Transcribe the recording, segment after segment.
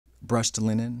brushed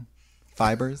linen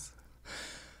fibers.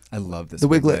 I love this. The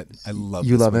Wiglet. I love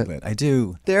You this love Wiglet. it. I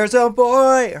do. There's a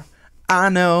boy I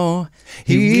know.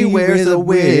 He wears a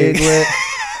wiglet.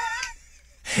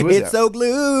 It's so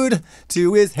glued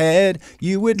to his head,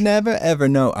 you would never ever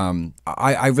know.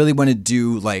 I really want to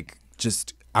do like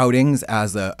just outings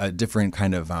as a different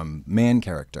kind of man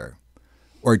character,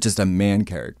 or just a man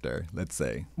character. Let's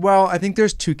say. Well, I think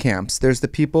there's two camps. There's the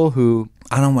people who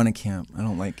I don't want to camp. I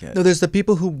don't like it. no. There's the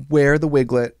people who wear the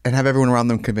wiglet and have everyone around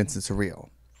them convinced it's real,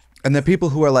 and the people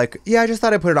who are like, yeah, I just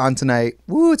thought I'd put it on tonight.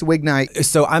 Woo, it's wig night.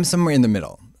 So I'm somewhere in the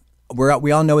middle.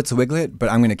 We all know it's a wiglet, but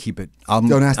I'm going to keep it.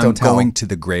 Don't ask, don't tell. I'm going to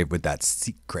the grave with that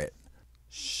secret.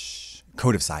 Shh.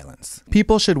 Code of silence.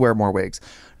 People should wear more wigs.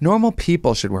 Normal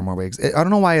people should wear more wigs. I don't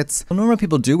know why it's... Well, normal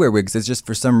people do wear wigs. It's just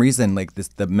for some reason, like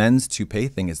the men's toupee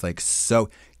thing is like so...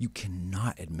 You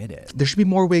cannot admit it. There should be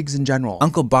more wigs in general.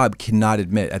 Uncle Bob cannot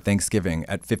admit at Thanksgiving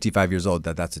at 55 years old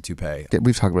that that's a toupee.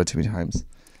 We've talked about it too many times.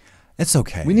 It's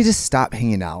okay. We need to stop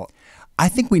hanging out. I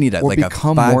think we need or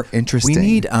become more interesting. We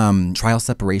need trial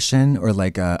separation or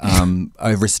like a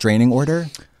restraining order.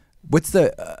 What's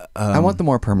the... I want the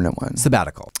more permanent one.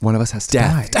 Sabbatical. One of us has to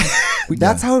die.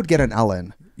 That's how it would get on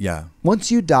Ellen. Yeah.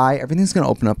 Once you die, everything's going to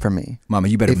open up for me. Mama,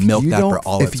 you better milk that for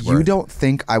all it's worth. If you don't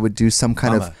think I would do some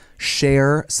kind of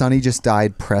share Sonny Just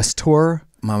Died press tour...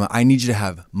 Mama, I need you to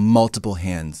have multiple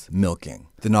hands milking.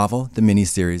 The novel, the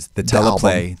miniseries, the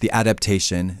teleplay, the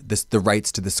adaptation, the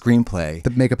rights to the screenplay.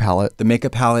 The makeup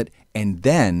palette. And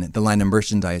then the line of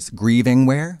merchandise, grieving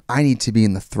wear. I need to be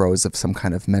in the throes of some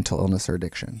kind of mental illness or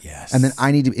addiction. Yes. And then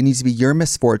it needs to be your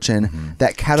misfortune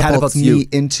that catapults me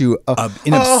into an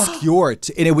obscure.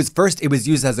 And it was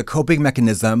used as a coping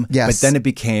mechanism. Yes. But then it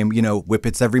became,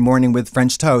 whippets every morning with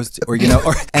French toast or.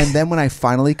 And then when I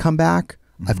finally come back,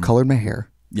 I've colored my hair.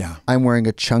 Yeah. I'm wearing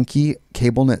a chunky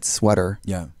cable knit sweater.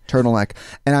 Yeah. Turtleneck.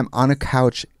 And I'm on a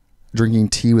couch drinking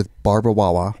tea with Barbara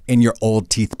Wawa. And your old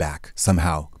teeth back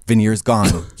somehow. Veneers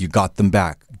gone. You got them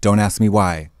back. Don't ask me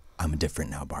why. I'm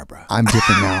different now, Barbara. I'm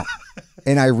different now.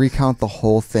 And I recount the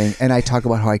whole thing. And I talk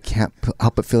about how I can't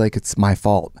help but feel like it's my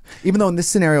fault. Even though in this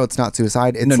scenario, it's not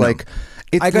suicide. It's like...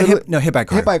 It's I got hit by a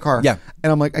car. Hit by a car. Yeah.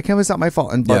 And I'm like, I can't believe it's not my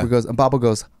fault. And Barbara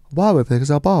goes, why would it's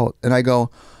about? And I go...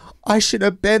 I should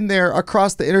have been there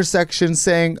across the intersection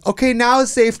saying, okay, now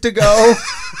it's safe to go.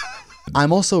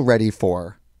 I'm also ready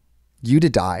for you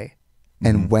to die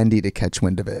and Wendy to catch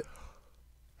wind of it.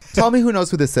 Tell me who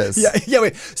knows who this is. Yeah,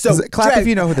 wait. So clap if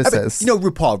you know who this is. You know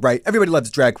RuPaul, right? Everybody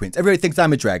loves drag queens. Everybody thinks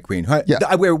I'm a drag queen. Right? Yeah.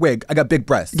 I wear a wig. I got big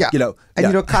breasts. Yeah.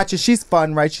 And Katya, she's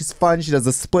fun, right? She's fun. She does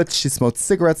the splits. She smokes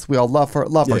cigarettes. We all love her.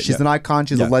 She's an icon.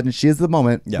 She's a legend. She is the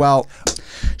moment. Yeah. Well,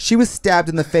 she was stabbed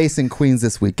in the face in Queens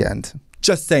this weekend.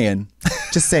 Just saying.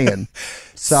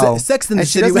 So, Sex in the City.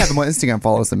 She doesn't have more Instagram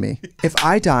followers than me. If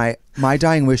I die, my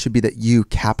dying wish would be that you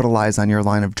capitalize on your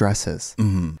line of dresses.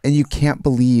 And you can't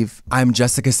believe... I'm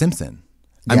Jessica Simpson.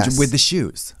 Yes. with the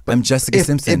shoes. I'm Jessica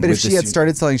Simpson. But if she had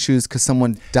started selling shoes because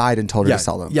someone died and told her to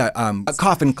sell them. Yeah,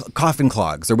 coffin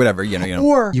clogs or whatever,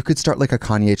 Or you could start like a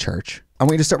Kanye church. I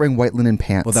want you to start wearing white linen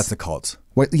pants. Well, that's a cult.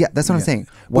 That's what I'm saying.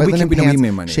 White linen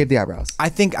pants, shave the eyebrows. I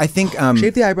think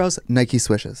shave the eyebrows, Nike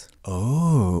swishes.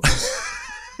 Oh.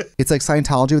 It's like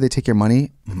Scientology where they take your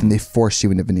money and they force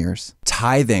you into veneers.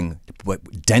 Tithing,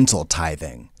 dental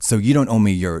tithing. So you don't owe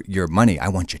me your money. I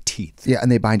want your teeth. Yeah,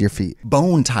 and they bind your feet.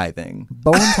 Bone tithing.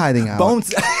 Bone tithing out. Bones.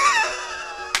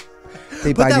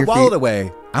 They Put bind that your wallet feet.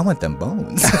 away. I want them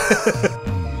bones.